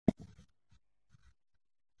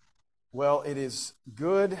Well, it is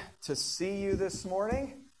good to see you this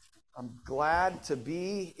morning. I'm glad to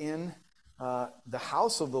be in the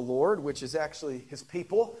house of the Lord, which is actually His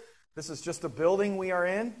people. This is just a building we are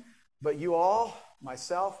in, but you all,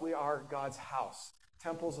 myself, we are God's house,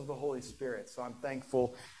 temples of the Holy Spirit. So I'm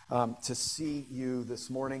thankful to see you this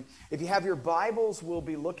morning. If you have your Bibles, we'll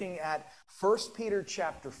be looking at 1 Peter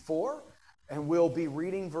chapter 4, and we'll be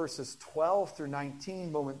reading verses 12 through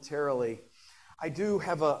 19 momentarily. I do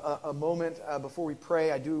have a moment before we pray.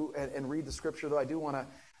 And read the scripture, though. I do want to,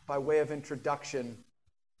 by way of introduction,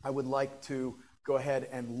 I would like to go ahead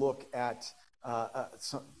and look at a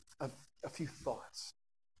few thoughts.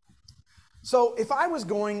 So if I was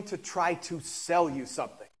going to try to sell you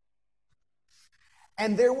something,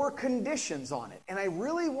 and there were conditions on it, and I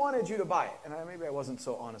really wanted you to buy it, and maybe I wasn't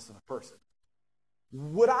so honest of a person,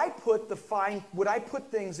 would I put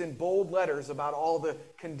things in bold letters about all the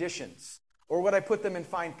conditions? Or would I put them in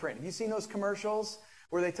fine print? Have you seen those commercials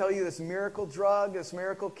where they tell you this miracle drug, this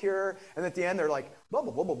miracle cure, and at the end they're like, blah,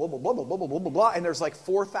 blah, blah, blah, blah, blah, blah, blah, blah, blah, blah, and there's like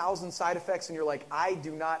 4,000 side effects, and you're like, I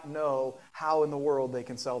do not know how in the world they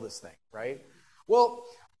can sell this thing, right? Well,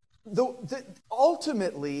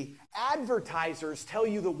 ultimately, advertisers tell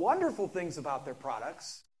you the wonderful things about their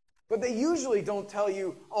products, but they usually don't tell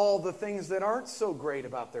you all the things that aren't so great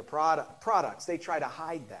about their products. They try to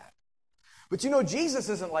hide that. But you know, Jesus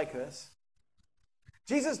isn't like this.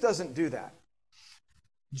 Jesus doesn't do that.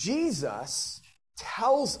 Jesus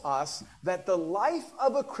tells us that the life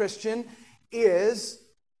of a Christian is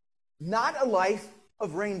not a life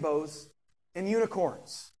of rainbows and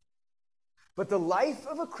unicorns, but the life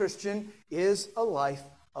of a Christian is a life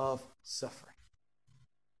of suffering.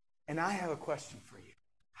 And I have a question for you.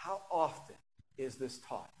 How often is this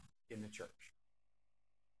taught in the church?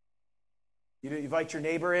 You invite your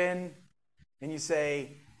neighbor in and you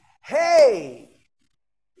say, hey,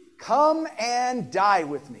 come and die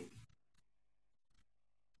with me.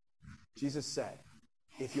 Jesus said,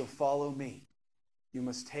 if you'll follow me, you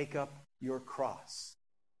must take up your cross.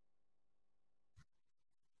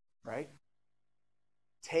 Right?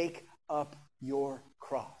 Take up your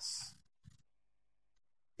cross.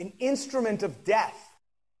 An instrument of death.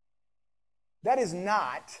 That is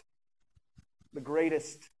not the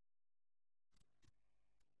greatest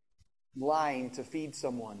line to feed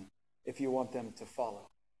someone if you want them to follow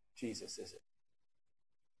Jesus, is it?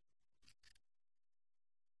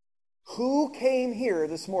 Who came here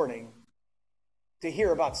this morning to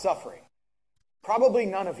hear about suffering? Probably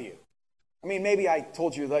none of you. I mean, maybe I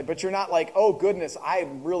told you that, but you're not like, oh goodness,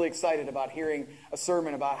 I'm really excited about hearing a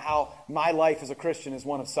sermon about how my life as a Christian is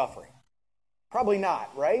one of suffering. Probably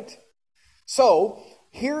not, right? So,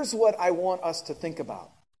 here's what I want us to think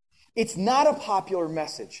about. It's not a popular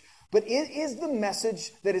message, but it is the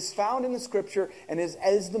message that is found in the Scripture and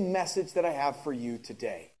is the message that I have for you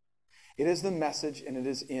today. It is the message and it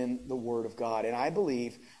is in the Word of God. And I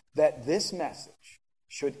believe that this message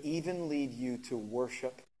should even lead you to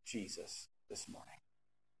worship Jesus this morning.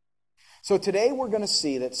 So today we're going to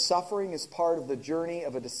see that suffering is part of the journey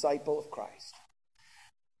of a disciple of Christ.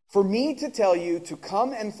 For me to tell you to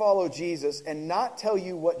come and follow Jesus and not tell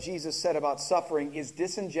you what Jesus said about suffering is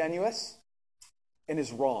disingenuous and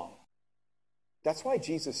is wrong. That's why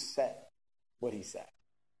Jesus said what he said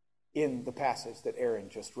in the passage that Aaron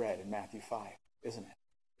just read in Matthew 5, isn't it?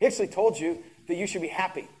 He actually told you that you should be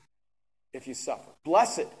happy if you suffer.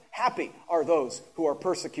 Blessed, happy are those who are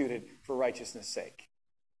persecuted for righteousness' sake.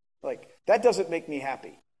 Like, that doesn't make me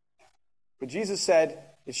happy. But Jesus said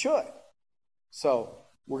it should. So,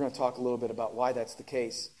 we're going to talk a little bit about why that's the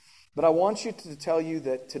case. But I want you to tell you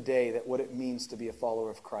that today that what it means to be a follower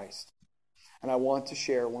of Christ. And I want to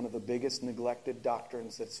share one of the biggest neglected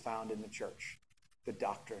doctrines that's found in the church, the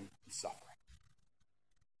doctrine of suffering.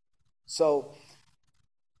 So,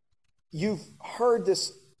 you've heard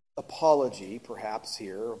this apology, perhaps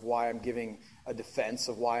here, of why I'm giving a defense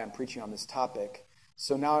of why I'm preaching on this topic.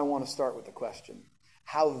 So now I want to start with the question,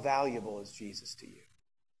 how valuable is Jesus to you?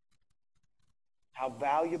 How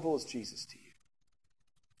valuable is Jesus to you?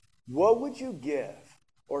 What would you give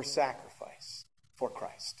or sacrifice for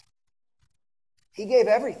Christ? He gave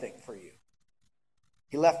everything for you.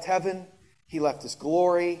 He left heaven. He left his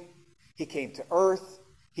glory. He came to earth.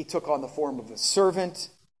 He took on the form of a servant.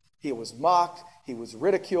 He was mocked. He was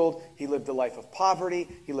ridiculed. He lived a life of poverty.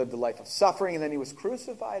 He lived a life of suffering. And then he was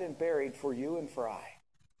crucified and buried for you and for I.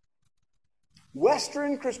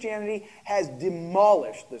 Western Christianity has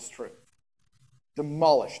demolished this truth.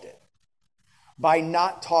 Demolished it. By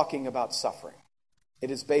not talking about suffering. It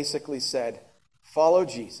has basically said, follow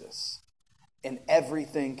Jesus and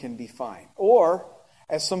everything can be fine. Or,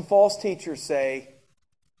 as some false teachers say,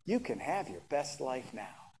 you can have your best life now.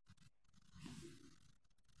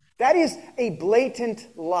 That is a blatant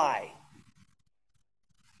lie.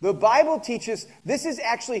 The Bible teaches this is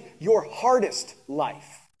actually your hardest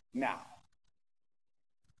life now.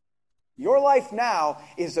 Your life now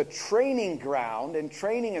is a training ground, and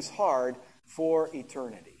training is hard for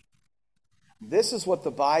eternity. This is what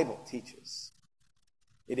the Bible teaches.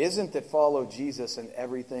 It isn't that follow Jesus and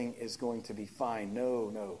everything is going to be fine.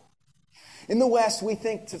 No. In the West, we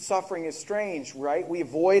think that suffering is strange, right? We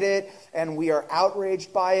avoid it and we are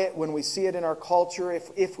outraged by it when we see it in our culture,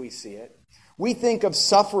 if we see it. We think of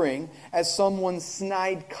suffering as someone's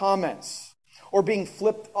snide comments or being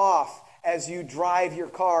flipped off as you drive your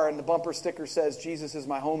car and the bumper sticker says, "Jesus is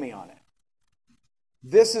my homie" on it.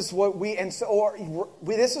 This is what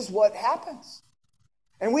this is what happens.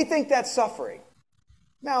 And we think that's suffering.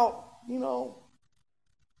 Now,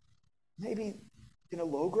 maybe in a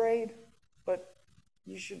low grade, but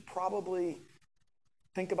you should probably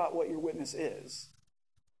think about what your witness is.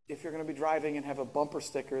 If you're going to be driving and have a bumper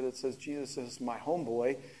sticker that says, "Jesus is my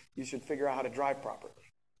homeboy," you should figure out how to drive properly.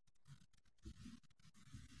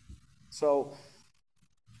 So,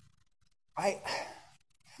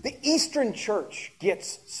 the Eastern Church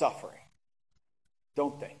gets suffering,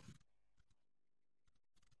 don't they?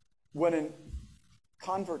 When a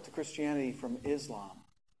convert to Christianity from Islam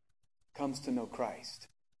comes to know Christ,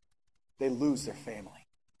 they lose their family.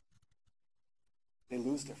 They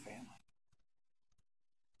lose their family.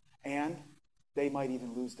 And they might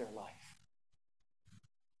even lose their life.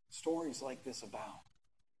 Stories like this abound.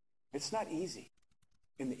 It's not easy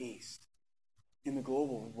in the East, in the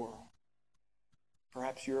global world.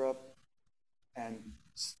 Perhaps Europe and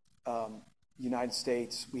United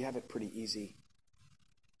States, we have it pretty easy.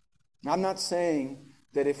 Now, I'm not saying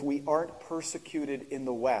that if we aren't persecuted in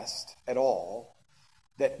the West at all,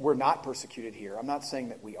 that we're not persecuted here. I'm not saying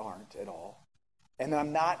that we aren't at all. And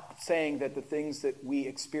I'm not saying that the things that we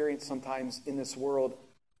experience sometimes in this world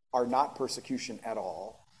are not persecution at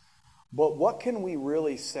all. But what can we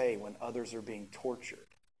really say when others are being tortured?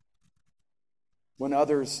 When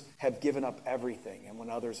others have given up everything and when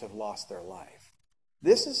others have lost their life?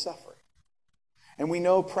 This is suffering. And we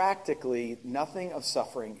know practically nothing of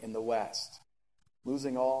suffering in the West.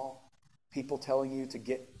 Losing all, people telling you to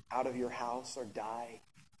get out of your house or die.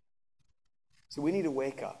 So we need to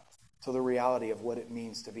wake up to the reality of what it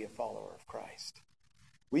means to be a follower of Christ.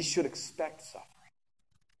 We should expect suffering.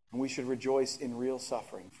 And we should rejoice in real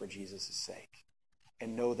suffering for Jesus' sake.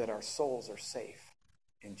 And know that our souls are safe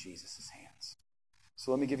in Jesus' hands.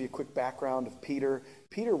 So let me give you a quick background of Peter.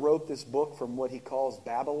 Peter wrote this book from what he calls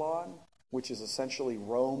Babylon, which is essentially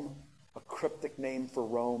Rome, a cryptic name for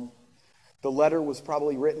Rome. The letter was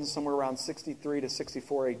probably written somewhere around 63 to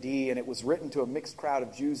 64 AD, and it was written to a mixed crowd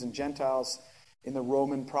of Jews and Gentiles in the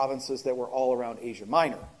Roman provinces that were all around Asia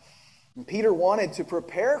Minor. And Peter wanted to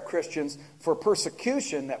prepare Christians for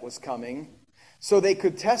persecution that was coming so they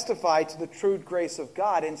could testify to the true grace of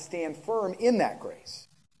God and stand firm in that grace.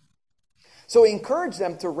 So he encouraged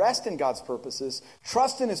them to rest in God's purposes,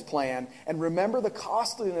 trust in his plan, and remember the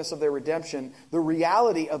costliness of their redemption, the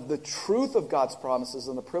reality of the truth of God's promises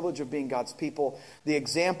and the privilege of being God's people, the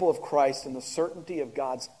example of Christ, and the certainty of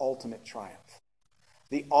God's ultimate triumph.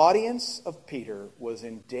 The audience of Peter was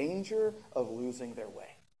in danger of losing their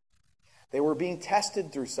way. They were being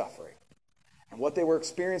tested through suffering. And what they were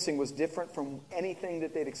experiencing was different from anything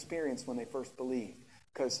that they'd experienced when they first believed,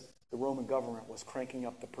 because the Roman government was cranking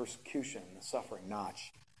up the persecution and the suffering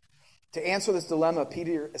notch. To answer this dilemma,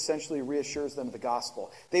 Peter essentially reassures them of the gospel.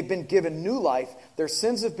 They've been given new life. Their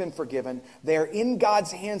sins have been forgiven. They are in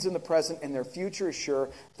God's hands in the present, and their future is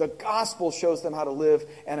sure. The gospel shows them how to live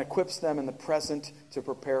and equips them in the present to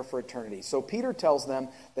prepare for eternity. So Peter tells them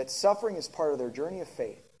that suffering is part of their journey of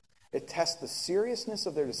faith. It tests the seriousness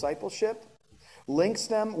of their discipleship, links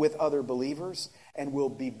them with other believers, and will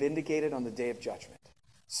be vindicated on the day of judgment.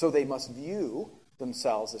 So they must view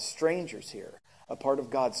themselves as strangers here, a part of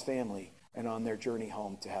God's family, and on their journey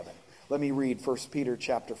home to heaven. Let me read 1 Peter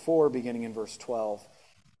chapter 4, beginning in verse 12.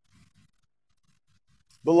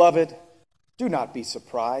 Beloved, do not be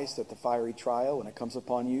surprised at the fiery trial when it comes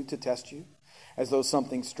upon you to test you, as though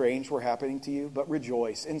something strange were happening to you, but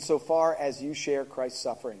rejoice insofar as you share Christ's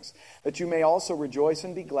sufferings, that you may also rejoice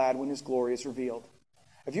and be glad when his glory is revealed.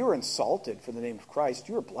 If you are insulted for the name of Christ,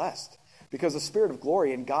 you are blessed, because the Spirit of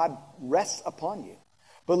glory and God rests upon you.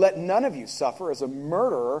 But let none of you suffer as a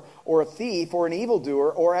murderer or a thief or an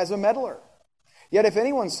evildoer or as a meddler. Yet if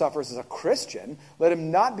anyone suffers as a Christian, let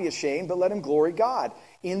him not be ashamed, but let him glory God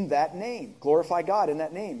in that name. Glorify God in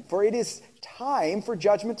that name. For it is time for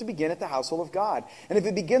judgment to begin at the household of God. And if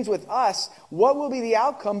it begins with us, what will be the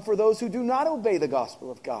outcome for those who do not obey the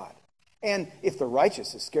gospel of God? And if the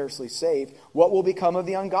righteous is scarcely saved, what will become of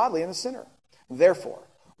the ungodly and the sinner? Therefore,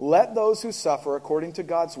 let those who suffer according to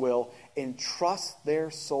God's will entrust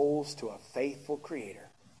their souls to a faithful Creator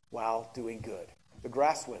while doing good. The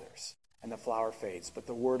grass withers and the flower fades, but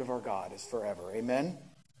the word of our God is forever. Amen?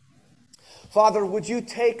 Father, would you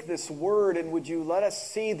take this word and would you let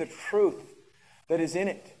us see the truth that is in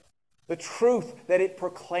it, the truth that it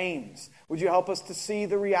proclaims? Would you help us to see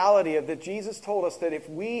the reality of that Jesus told us that if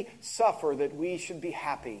we suffer, that we should be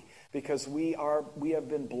happy because we have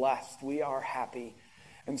been blessed, we are happy.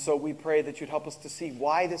 And so we pray that you'd help us to see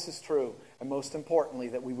why this is true, and most importantly,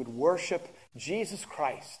 that we would worship Jesus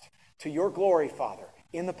Christ to your glory, Father,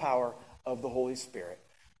 in the power of the Holy Spirit.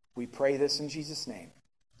 We pray this in Jesus' name.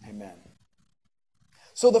 Amen.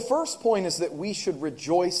 So the first point is that we should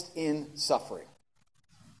rejoice in suffering.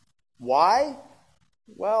 Why?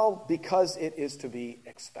 Well, because it is to be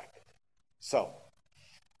expected. So,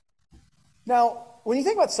 now, when you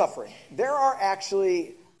think about suffering, there are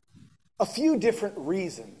actually a few different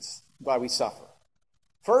reasons why we suffer.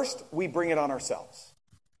 First, we bring it on ourselves.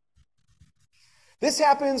 This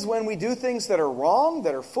happens when we do things that are wrong,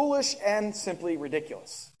 that are foolish, and simply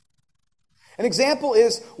ridiculous. An example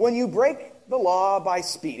is when you break the law by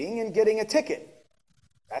speeding and getting a ticket.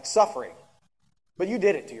 That's suffering. But you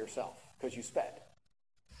did it to yourself because you sped.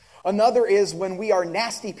 Another is when we are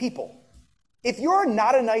nasty people. If you're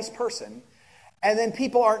not a nice person and then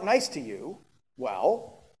people aren't nice to you,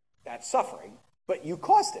 well, that's suffering, but you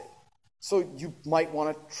caused it. So you might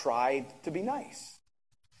want to try to be nice.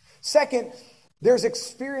 Second, there's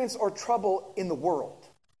experience or trouble in the world.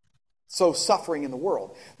 So suffering in the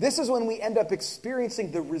world. This is when we end up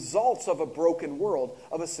experiencing the results of a broken world,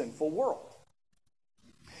 of a sinful world.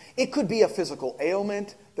 It could be a physical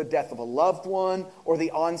ailment, the death of a loved one, or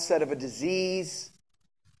the onset of a disease,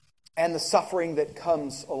 and the suffering that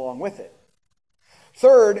comes along with it.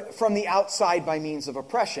 Third, from the outside by means of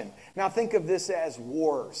oppression. Now think of this as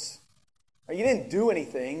wars. You didn't do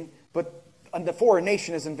anything, but the foreign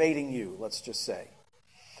nation is invading you, let's just say.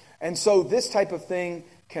 And so this type of thing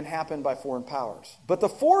can happen by foreign powers. But the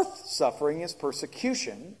fourth suffering is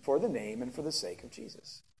persecution for the name and for the sake of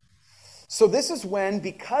Jesus. So this is when,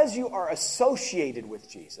 because you are associated with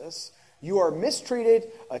Jesus, you are mistreated,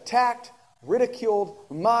 attacked, ridiculed,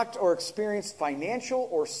 mocked, or experience financial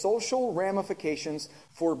or social ramifications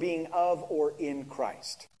for being of or in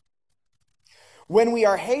Christ. When we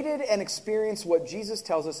are hated and experience what Jesus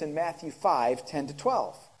tells us in Matthew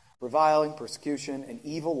 5:10-12, reviling, persecution, and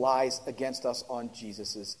evil lies against us on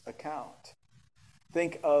Jesus' account.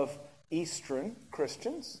 Think of Eastern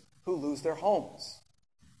Christians who lose their homes,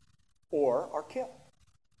 or are killed,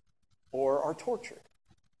 or are tortured,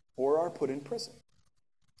 or are put in prison.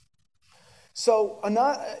 So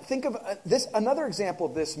think of this. Another example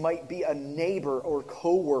of this might be a neighbor or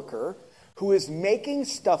coworker who is making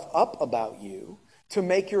stuff up about you to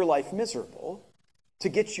make your life miserable, to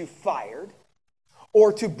get you fired,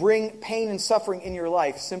 or to bring pain and suffering in your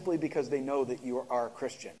life simply because they know that you are a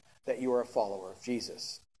Christian, that you are a follower of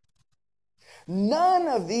Jesus. None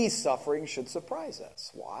of these sufferings should surprise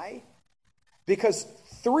us. Why? Because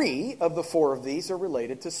 3 of the 4 of these are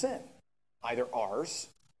related to sin, either ours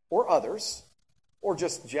or others, or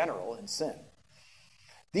just general in sin.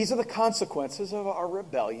 These are the consequences of our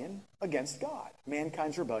rebellion against God,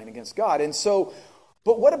 mankind's rebellion against God. And so,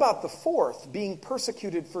 but what about the 4th, being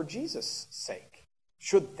persecuted for Jesus' sake?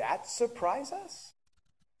 Should that surprise us?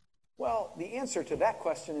 Well, the answer to that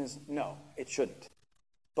question is no, it shouldn't.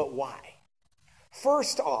 But why?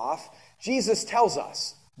 First off, Jesus tells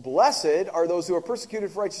us, blessed are those who are persecuted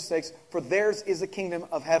for righteousness' sakes, for theirs is the kingdom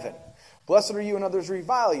of heaven. Blessed are you when others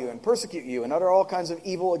revile you and persecute you and utter all kinds of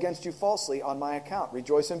evil against you falsely on my account.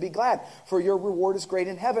 Rejoice and be glad, for your reward is great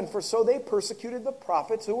in heaven, for so they persecuted the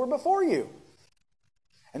prophets who were before you.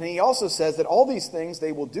 And then he also says that all these things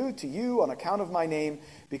they will do to you on account of my name,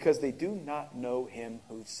 because they do not know him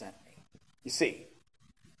who sent me. You see,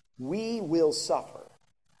 we will suffer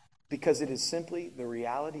because it is simply the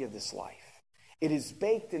reality of this life. It is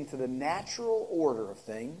baked into the natural order of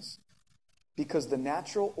things, because the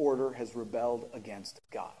natural order has rebelled against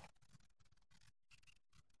God.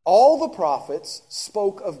 All the prophets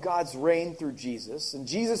spoke of God's reign through Jesus, and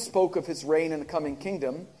Jesus spoke of his reign in the coming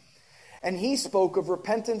kingdom, and he spoke of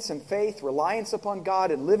repentance and faith, reliance upon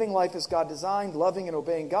God, and living life as God designed, loving and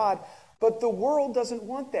obeying God. But the world doesn't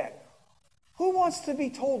want that. Who wants to be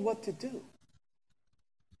told what to do?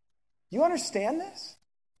 You understand this?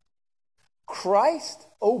 Christ,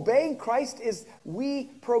 obeying Christ is,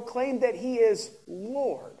 we proclaim that he is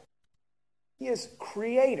Lord. He is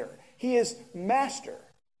creator. He is master.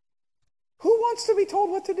 Who wants to be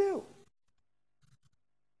told what to do?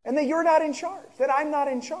 And that you're not in charge, that I'm not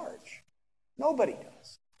in charge. Nobody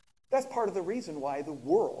does. That's part of the reason why the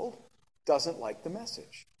world doesn't like the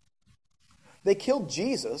message. They killed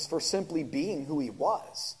Jesus for simply being who he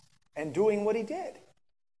was and doing what he did.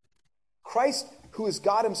 Christ, who is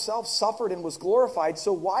God himself, suffered and was glorified,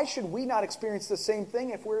 so why should we not experience the same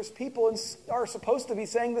thing if we're his people and are supposed to be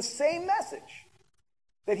saying the same message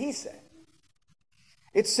that he said?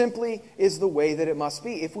 It simply is the way that it must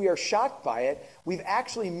be. If we are shocked by it, we've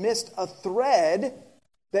actually missed a thread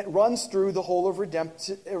that runs through the whole of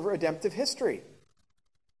redemptive history.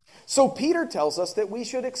 So Peter tells us that we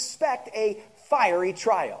should expect a fiery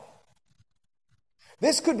trial.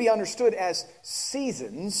 This could be understood as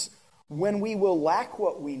seasons when we will lack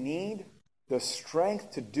what we need, the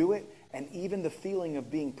strength to do it, and even the feeling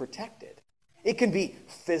of being protected. It can be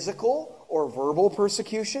physical or verbal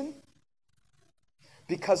persecution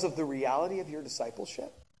because of the reality of your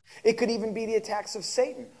discipleship. It could even be the attacks of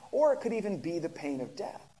Satan, or it could even be the pain of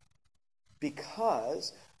death,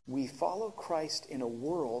 because we follow Christ in a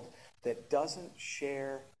world that doesn't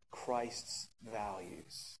share Christ's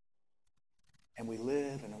values. And we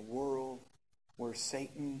live in a world where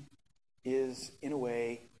Satan is, in a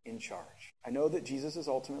way, in charge. I know that Jesus is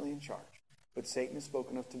ultimately in charge, but Satan is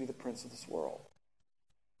spoken of to be the prince of this world.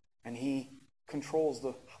 And he controls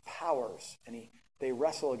the powers, and they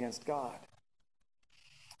wrestle against God.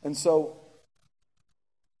 And so,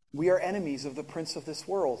 we are enemies of the prince of this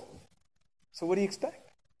world. So what do you expect?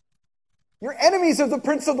 You're enemies of the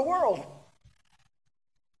prince of the world.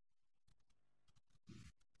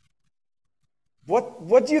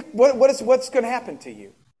 What's going to happen to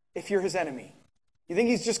you if you're his enemy? You think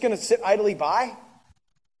he's just going to sit idly by?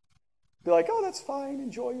 Be like, oh, that's fine.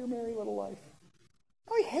 Enjoy your merry little life.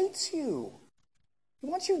 No, he hates you. He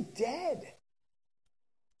wants you dead.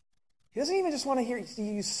 He doesn't even just want to hear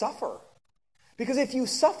you suffer. Because if you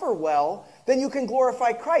suffer well, then you can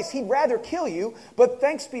glorify Christ. He'd rather kill you, but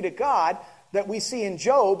thanks be to God that we see in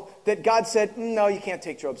Job that God said, no, you can't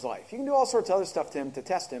take Job's life. You can do all sorts of other stuff to him to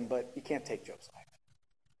test him, but you can't take Job's life.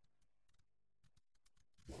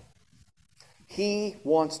 He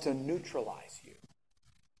wants to neutralize you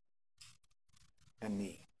and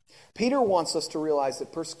me. Peter wants us to realize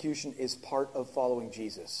that persecution is part of following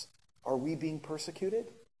Jesus. Are we being persecuted?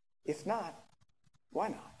 If not, why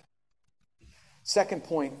not? Second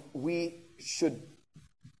point,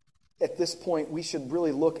 at this point, we should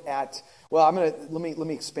really look at, well, let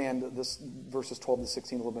me expand this verses 12 to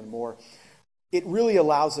 16 a little bit more. It really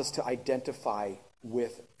allows us to identify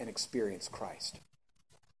with and experience Christ.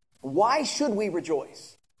 Why should we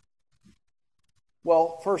rejoice?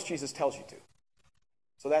 Well, first, Jesus tells you to.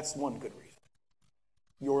 So that's one good reason.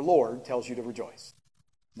 Your Lord tells you to rejoice.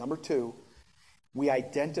 Number two, we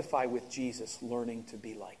identify with Jesus, learning to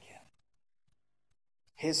be like him.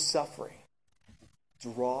 His suffering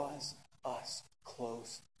draws us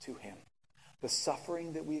close to him. The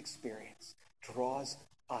suffering that we experience draws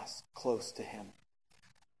us close to him.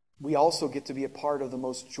 We also get to be a part of the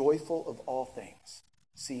most joyful of all things,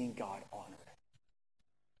 seeing God honored.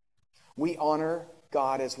 We honor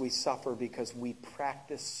God as we suffer because we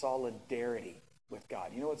practice solidarity with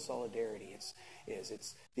God. You know what solidarity is?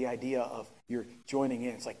 It's the idea of you're joining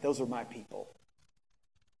in. It's like, those are my people.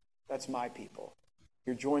 That's my people.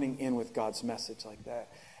 You're joining in with God's message like that.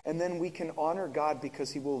 And then we can honor God because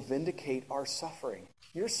he will vindicate our suffering.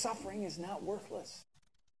 Your suffering is not worthless.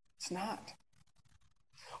 It's not.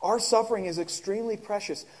 Our suffering is extremely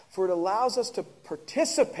precious, for it allows us to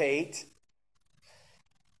participate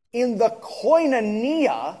in the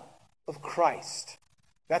koinonia of Christ.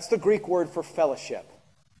 That's the Greek word for fellowship.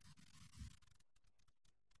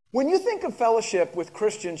 When you think of fellowship with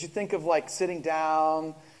Christians, you think of like sitting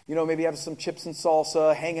down, maybe having some chips and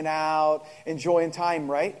salsa, hanging out, enjoying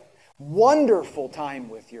time, right? Wonderful time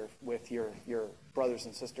with your brothers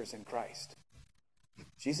and sisters in Christ.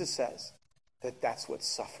 Jesus says that that's what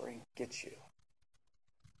suffering gets you.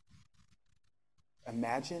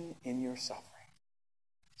 Imagine in your suffering,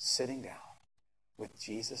 sitting down with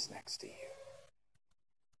Jesus next to you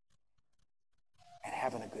and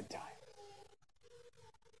having a good time.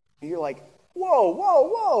 And you're like,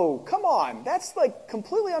 whoa, come on. That's like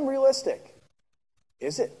completely unrealistic.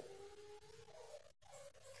 Is it?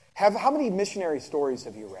 How many missionary stories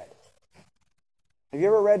have you read? Have you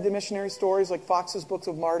ever read the missionary stories like Fox's Books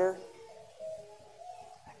of Martyr?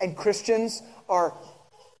 And Christians are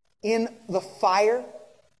in the fire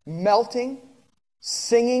melting,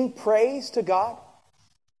 singing praise to God?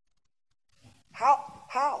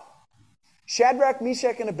 How? Shadrach,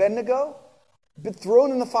 Meshach, and Abednego been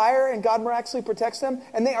thrown in the fire and God miraculously protects them,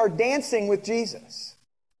 and they are dancing with Jesus.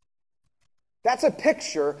 That's a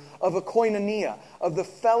picture of a koinonia, of the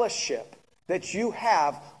fellowship that you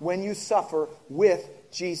have when you suffer with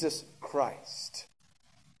Jesus Christ.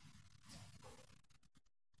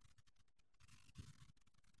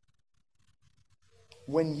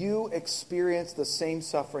 When you experience the same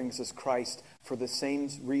sufferings as Christ for the same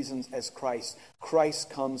reasons as Christ, Christ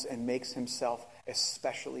comes and makes himself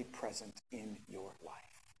especially present in your life.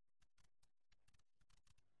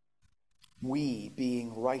 We,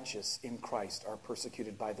 being righteous in Christ, are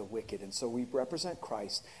persecuted by the wicked. And so we represent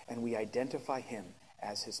Christ and we identify him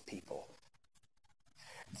as his people.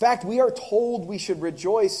 In fact, we are told we should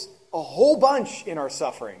rejoice a whole bunch in our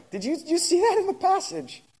suffering. Did you see that in the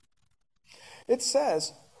passage? It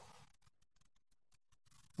says,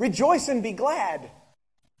 rejoice and be glad.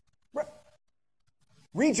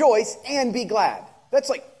 Rejoice and be glad. That's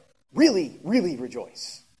like really, really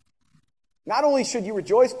rejoice. Not only should you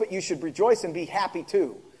rejoice, but you should rejoice and be happy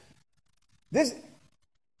too.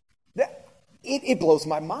 It blows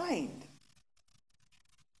my mind.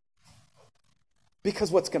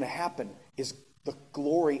 Because what's going to happen is the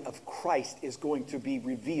glory of Christ is going to be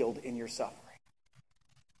revealed in your suffering.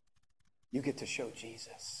 You get to show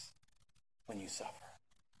Jesus when you suffer.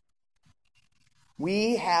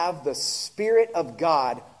 We have the Spirit of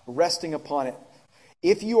God resting upon it.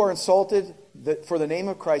 If you are insulted for the name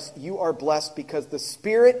of Christ, you are blessed because the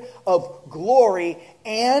Spirit of glory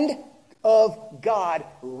and of God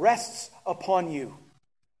rests upon you.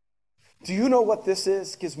 Do you know what this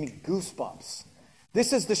is? It gives me goosebumps.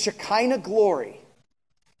 This is the Shekinah glory.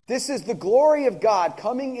 This is the glory of God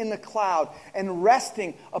coming in the cloud and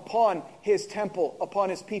resting upon his temple, upon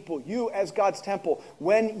his people. You as God's temple,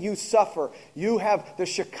 when you suffer, you have the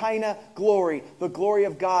Shekinah glory, the glory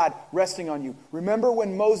of God resting on you. Remember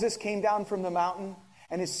when Moses came down from the mountain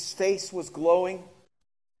and his face was glowing?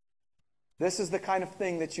 This is the kind of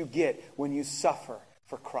thing that you get when you suffer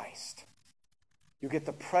for Christ. You get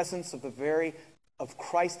the presence of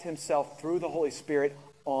Christ himself through the Holy Spirit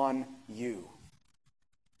on you.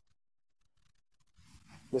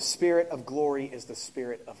 The Spirit of glory is the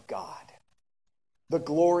Spirit of God. The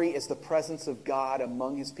glory is the presence of God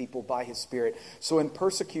among his people by his Spirit. So in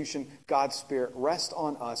persecution, God's Spirit rests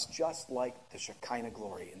on us just like the Shekinah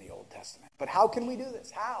glory in the Old Testament. But how can we do this?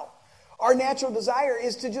 How? Our natural desire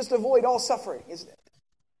is to just avoid all suffering, isn't it?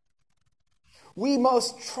 We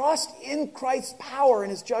must trust in Christ's power and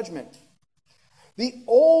his judgment. The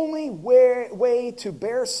only way to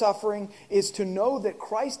bear suffering is to know that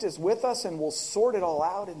Christ is with us and will sort it all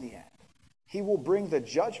out in the end. He will bring the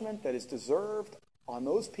judgment that is deserved on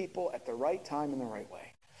those people at the right time in the right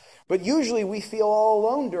way. But usually we feel all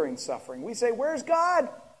alone during suffering. We say, where's God?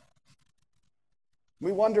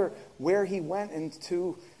 We wonder where he went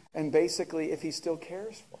into and basically if he still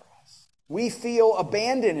cares for us. We feel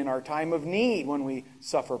abandoned in our time of need when we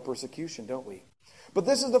suffer persecution, don't we? But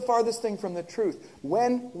this is the farthest thing from the truth.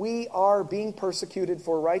 When we are being persecuted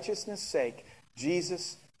for righteousness' sake,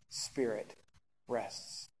 Jesus' Spirit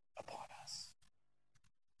rests upon us.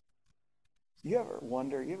 You ever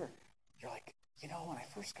wonder, you're like, when I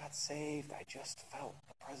first got saved, I just felt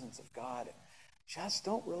the presence of God. And just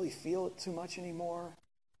don't really feel it too much anymore.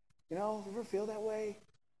 You ever feel that way?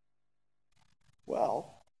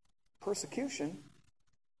 Well, persecution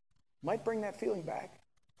might bring that feeling back.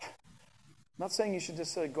 I'm not saying you should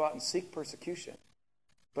just go out and seek persecution.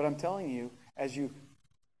 But I'm telling you, as you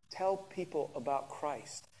tell people about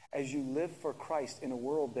Christ, as you live for Christ in a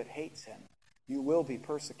world that hates him, you will be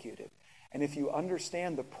persecuted. And if you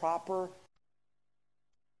understand the proper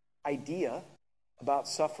idea about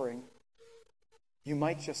suffering, you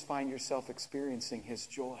might just find yourself experiencing his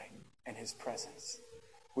joy and his presence,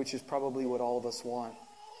 which is probably what all of us want.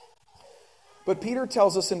 But Peter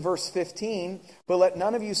tells us in verse 15, but let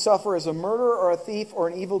none of you suffer as a murderer or a thief or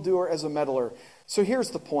an evildoer as a meddler. So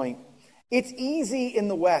here's the point. It's easy in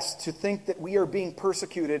the West to think that we are being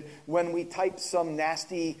persecuted when we type some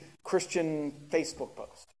nasty Christian Facebook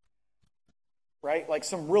post. Right? Like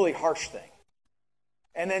some really harsh thing.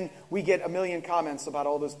 And then we get a million comments about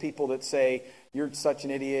all those people that say, you're such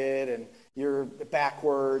an idiot and you're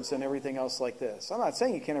backwards and everything else like this. I'm not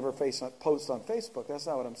saying you can't ever post on Facebook. That's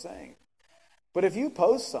not what I'm saying. But if you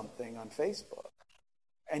post something on Facebook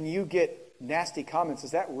and you get nasty comments,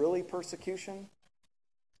 is that really persecution?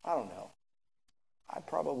 I don't know.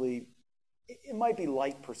 It might be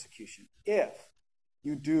light persecution if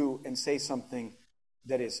you do and say something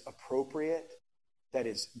that is appropriate that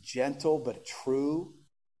is gentle but true,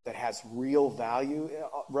 that has real value,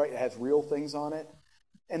 right? It has real things on it.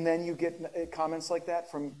 And then you get comments like that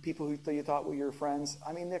from people who you thought were your friends.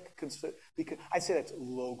 I mean, I'd say that's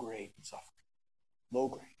low-grade suffering.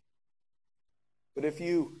 Low-grade. But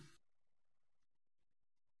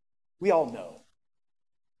we all know.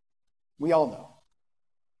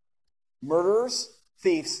 Murderers,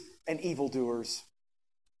 thieves, and evildoers,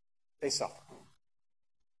 they suffer.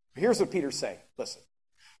 Here's what Peter's saying. Listen,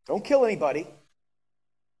 don't kill anybody.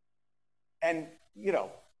 And,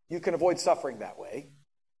 you can avoid suffering that way.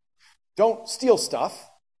 Don't steal stuff.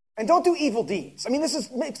 And don't do evil deeds. I mean,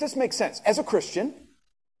 this makes sense. As a Christian,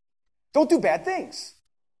 don't do bad things.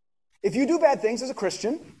 If you do bad things as a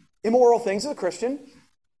Christian, immoral things as a Christian,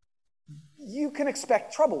 you can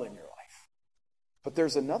expect trouble in your life. But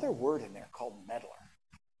there's another word in there called meddler.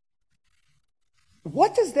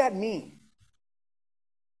 What does that mean?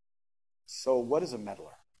 So what is a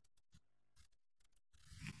meddler?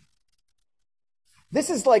 This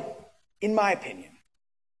is like, in my opinion,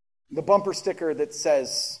 the bumper sticker that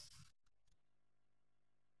says,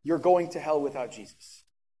 "You're going to hell without Jesus."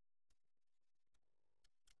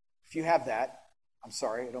 If you have that, I'm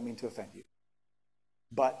sorry, I don't mean to offend you.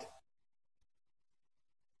 But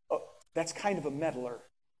that's kind of a meddler.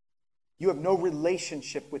 You have no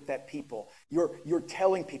relationship with that people. You're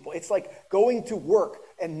telling people. It's like going to work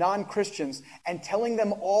and non-Christians and telling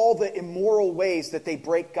them all the immoral ways that they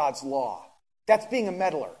break God's law. That's being a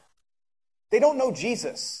meddler. They don't know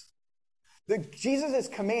Jesus. Jesus'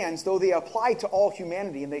 commands, though they apply to all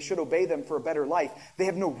humanity and they should obey them for a better life, they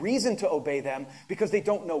have no reason to obey them because they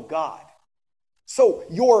don't know God. So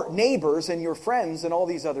your neighbors and your friends and all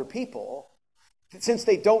these other people, since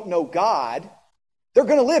they don't know God, they're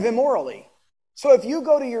going to live immorally. So if you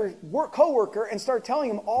go to your coworker and start telling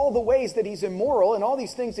him all the ways that he's immoral and all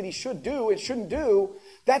these things that he should do and shouldn't do,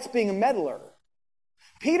 that's being a meddler.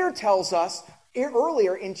 Peter tells us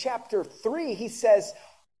earlier in chapter 3, he says,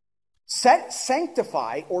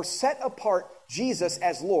 sanctify or set apart Jesus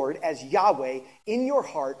as Lord, as Yahweh, in your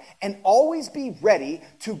heart, and always be ready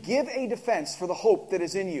to give a defense for the hope that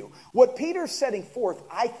is in you. What Peter's setting forth,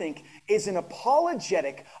 I think, is an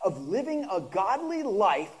apologetic of living a godly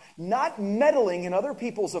life, not meddling in other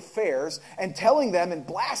people's affairs and telling them and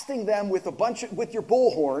blasting them with your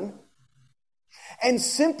bullhorn, and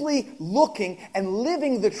simply looking and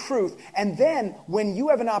living the truth. And then when you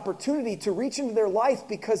have an opportunity to reach into their life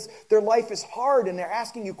because their life is hard and they're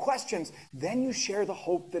asking you questions, then you share the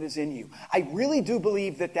hope that is in you. I really do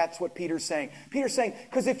believe that that's what Peter's saying. Peter's saying,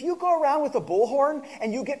 because if you go around with a bullhorn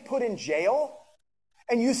and you get put in jail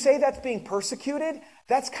and you say that's being persecuted,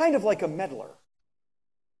 that's kind of like a meddler.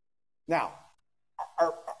 Now,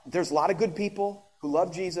 there's a lot of good people who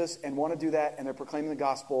love Jesus and want to do that, and they're proclaiming the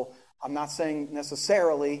gospel. I'm not saying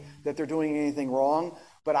necessarily that they're doing anything wrong,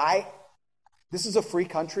 but this is a free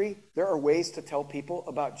country. There are ways to tell people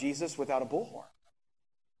about Jesus without a bullhorn.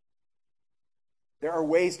 There are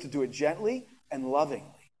ways to do it gently and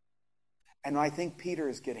lovingly. And I think Peter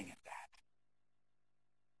is getting at that.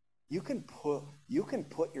 You can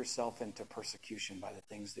put yourself into persecution by the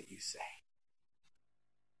things that you say,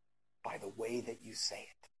 by the way that you say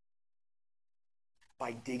it,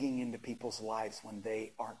 by digging into people's lives when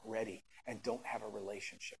they aren't ready and don't have a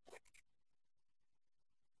relationship with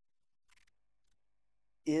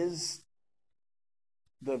you. Is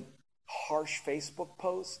the harsh Facebook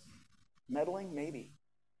post meddling? Maybe.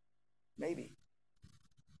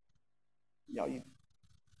 You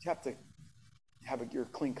have to have your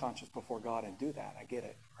clean conscience before God and do that. I get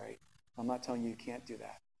it, right? I'm not telling you can't do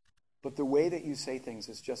that. But the way that you say things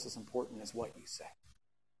is just as important as what you say.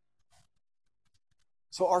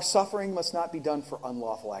 So our suffering must not be done for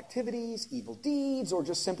unlawful activities, evil deeds, or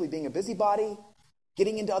just simply being a busybody,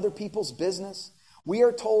 getting into other people's business. We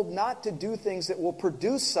are told not to do things that will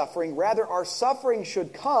produce suffering. Rather, our suffering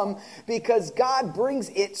should come because God brings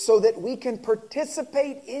it so that we can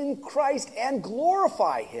participate in Christ and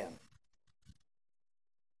glorify Him.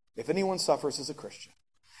 If anyone suffers as a Christian,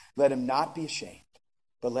 let him not be ashamed,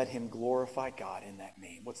 but let him glorify God in that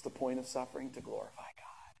name. What's the point of suffering? To glorify God.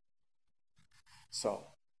 So,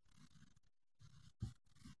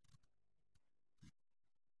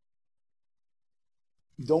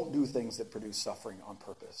 don't do things that produce suffering on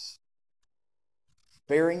purpose.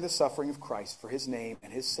 Bearing the suffering of Christ for His name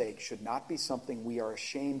and His sake should not be something we are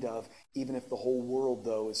ashamed of, even if the whole world,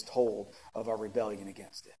 though, is told of our rebellion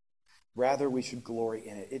against it. Rather, we should glory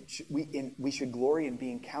in it. We should glory in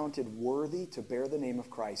being counted worthy to bear the name of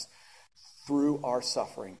Christ. Through our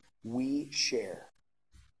suffering, we share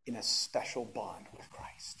in a special bond with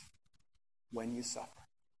Christ. When you suffer,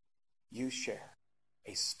 you share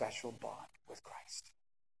a special bond with Christ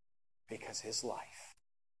because his life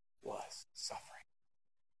was suffering.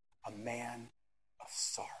 A man of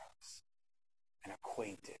sorrows and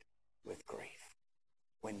acquainted with grief.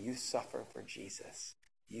 When you suffer for Jesus,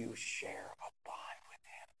 you share a bond with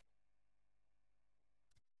him.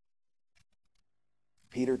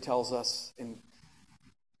 Peter tells us in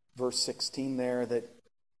verse 16 there that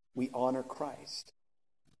we honor Christ.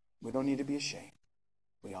 We don't need to be ashamed.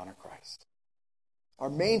 We honor Christ. Our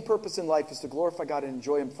main purpose in life is to glorify God and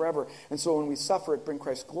enjoy him forever. And so when we suffer, it brings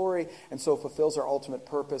Christ glory, and so it fulfills our ultimate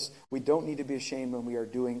purpose. We don't need to be ashamed when we are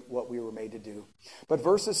doing what we were made to do. But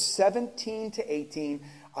verses 17 to 18,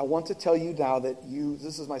 I want to tell you now that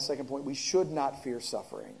this is my second point, we should not fear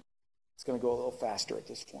suffering. It's going to go a little faster at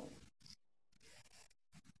this point.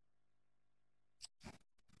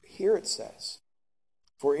 Here it says,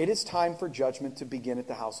 for it is time for judgment to begin at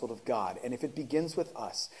the household of God. And if it begins with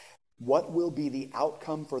us, what will be the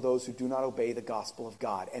outcome for those who do not obey the gospel of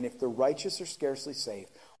God? And if the righteous are scarcely saved,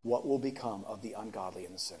 what will become of the ungodly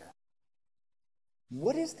and the sinner?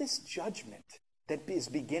 What is this judgment that is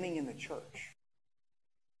beginning in the church?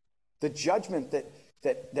 The judgment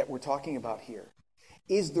that we're talking about here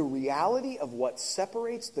is the reality of what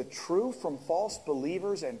separates the true from false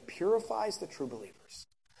believers and purifies the true believers.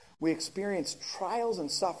 We experience trials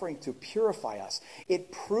and suffering to purify us.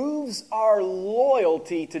 It proves our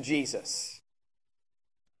loyalty to Jesus.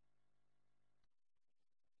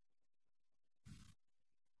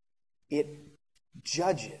 It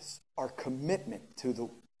judges our commitment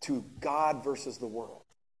to God versus the world.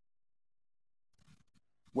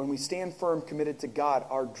 When we stand firm, committed to God,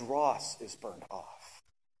 our dross is burned off.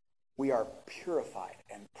 We are purified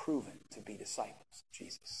and proven to be disciples of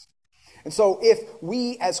Jesus. And so if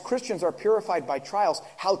we as Christians are purified by trials,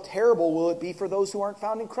 how terrible will it be for those who aren't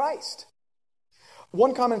found in Christ?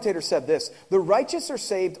 One commentator said this, the righteous are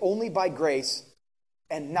saved only by grace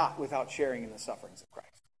and not without sharing in the sufferings of Christ.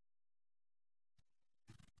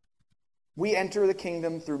 We enter the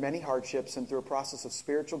kingdom through many hardships and through a process of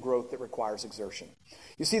spiritual growth that requires exertion.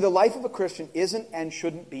 You see, the life of a Christian isn't and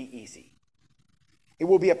shouldn't be easy. It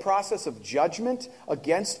will be a process of judgment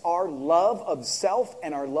against our love of self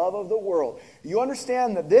and our love of the world. You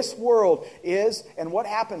understand that this world is, and what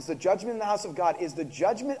happens, the judgment in the house of God is the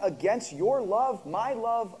judgment against your love, my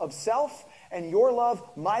love of self, and your love,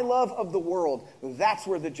 my love of the world. That's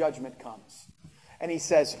where the judgment comes. And he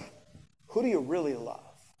says, who do you really love?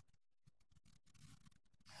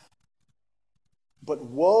 But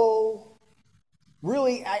woe,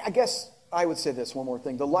 really, I guess I would say this one more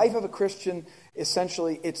thing. The life of a Christian,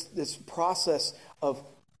 essentially, it's this process of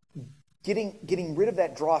getting rid of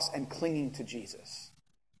that dross and clinging to Jesus.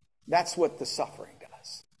 That's what the suffering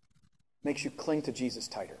does. Makes you cling to Jesus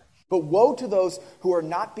tighter. But woe to those who are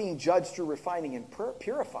not being judged through refining and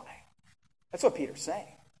purifying. That's what Peter's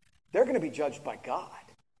saying. They're going to be judged by God.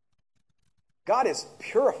 God is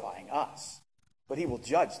purifying us, but he will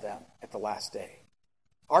judge them at the last day.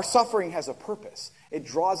 Our suffering has a purpose. It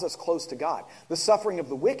draws us close to God. The suffering of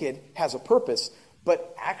the wicked has a purpose,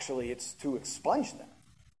 but actually it's to expunge them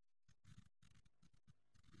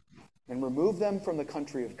and remove them from the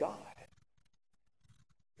country of God,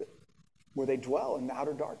 where they dwell in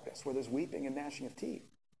outer darkness, where there's weeping and gnashing of teeth.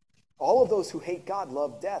 All of those who hate God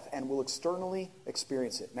love death and will externally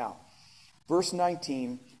experience it. Now, verse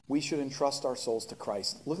 19, we should entrust our souls to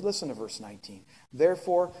Christ. Listen to verse 19.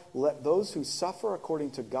 Therefore, let those who suffer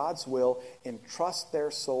according to God's will entrust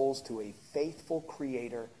their souls to a faithful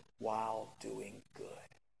Creator while doing good.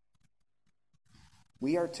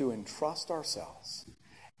 We are to entrust ourselves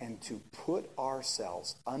and to put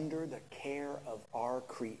ourselves under the care of our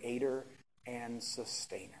Creator and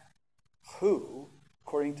Sustainer, who,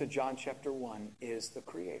 according to John chapter 1, is the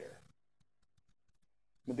Creator.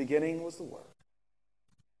 In the beginning was the Word.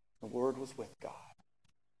 The Word was with God,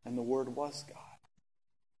 and the Word was God.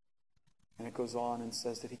 And it goes on and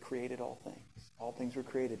says that he created all things. All things were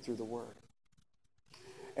created through the Word.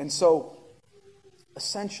 And so,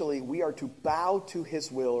 essentially, we are to bow to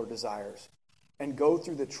his will or desires and go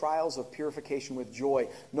through the trials of purification with joy,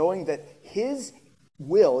 knowing that his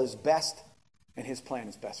will is best and his plan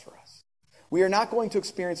is best for us. We are not going to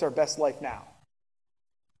experience our best life now,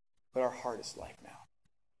 but our hardest life now.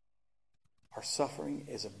 Our suffering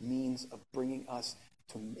is a means of bringing us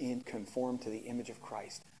to conform to the image of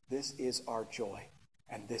Christ. This is our joy,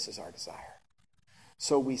 and this is our desire.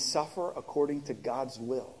 So we suffer according to God's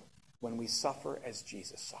will when we suffer as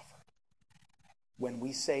Jesus suffered. When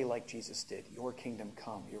we say, like Jesus did, your kingdom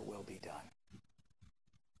come, your will be done.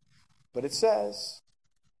 But it says,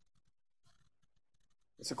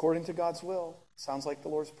 It's according to God's will. Sounds like the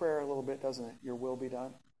Lord's Prayer a little bit, doesn't it? Your will be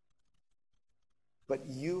done. But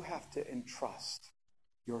you have to entrust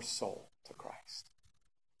your soul to Christ.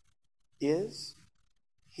 Is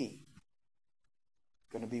He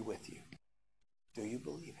going to be with you? Do you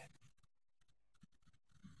believe it?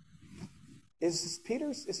 Is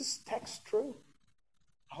this text true?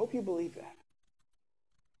 I hope you believe that.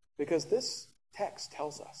 Because this text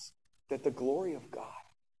tells us that the glory of God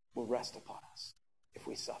will rest upon us if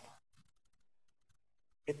we suffer.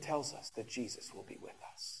 It tells us that Jesus will be with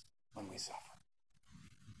us when we suffer.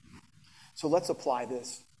 So let's apply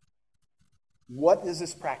this. What does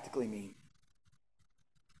this practically mean?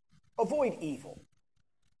 Avoid evil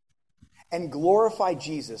and glorify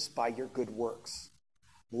Jesus by your good works.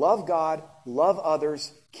 Love God, love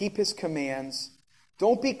others, keep His commands.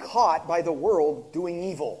 Don't be caught by the world doing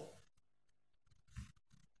evil.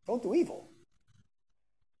 Don't do evil.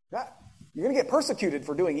 You're going to get persecuted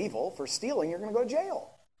for doing evil. For stealing, you're going to go to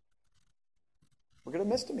jail. We're going to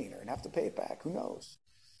misdemeanor and have to pay it back. Who knows?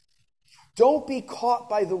 Don't be caught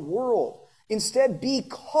by the world. Instead, be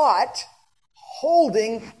caught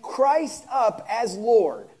holding Christ up as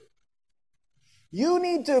Lord. You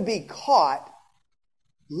need to be caught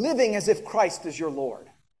living as if Christ is your Lord.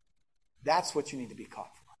 That's what you need to be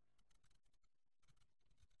caught for.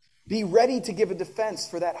 Be ready to give a defense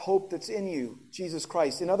for that hope that's in you, Jesus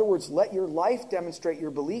Christ. In other words, let your life demonstrate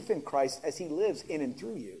your belief in Christ as He lives in and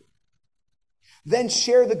through you. Then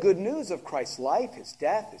share the good news of Christ's life, His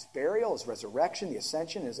death, His burial, His resurrection, the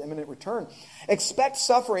ascension, His imminent return. Expect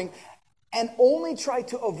suffering and only try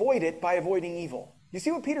to avoid it by avoiding evil. You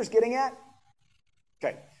see what Peter's getting at?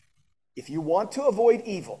 Okay. If you want to avoid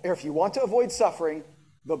evil, or if you want to avoid suffering,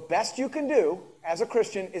 the best you can do as a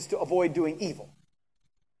Christian is to avoid doing evil.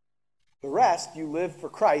 The rest, you live for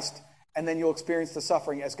Christ, and then you'll experience the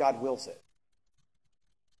suffering as God wills it.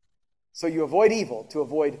 So you avoid evil to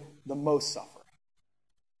avoid the most suffering.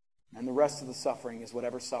 And the rest of the suffering is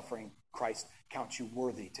whatever suffering Christ counts you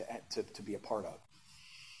worthy to be a part of.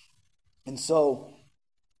 And so,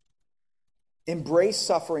 embrace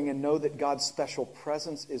suffering and know that God's special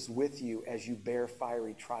presence is with you as you bear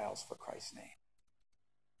fiery trials for Christ's name.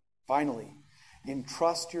 Finally,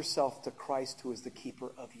 entrust yourself to Christ, who is the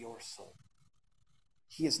keeper of your soul.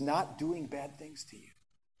 He is not doing bad things to you,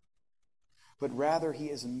 but rather He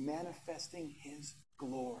is manifesting His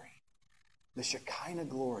glory, the Shekinah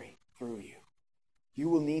glory through you. You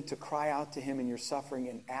will need to cry out to Him in your suffering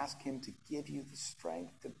and ask Him to give you the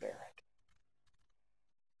strength to bear it.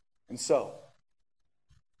 And so,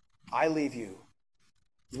 I leave you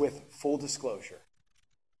with full disclosure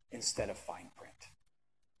instead of fine print.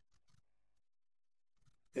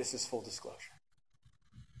 This is full disclosure.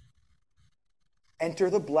 Enter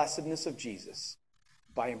the blessedness of Jesus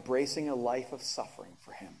by embracing a life of suffering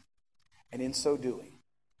for Him. And in so doing,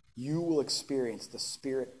 you will experience the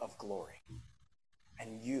Spirit of glory.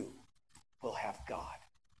 And you will have God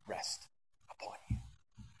rest upon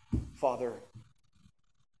you. Father,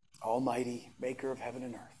 Almighty, Maker of heaven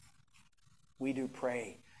and earth, we do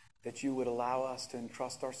pray that you would allow us to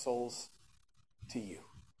entrust our souls to you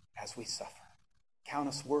as we suffer. Count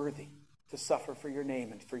us worthy to suffer for your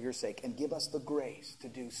name and for your sake, and give us the grace to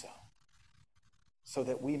do so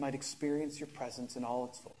that we might experience your presence in all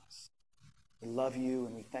its fullness. We love you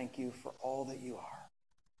and we thank you for all that you are.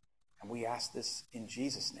 And we ask this in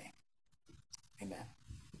Jesus' name. Amen.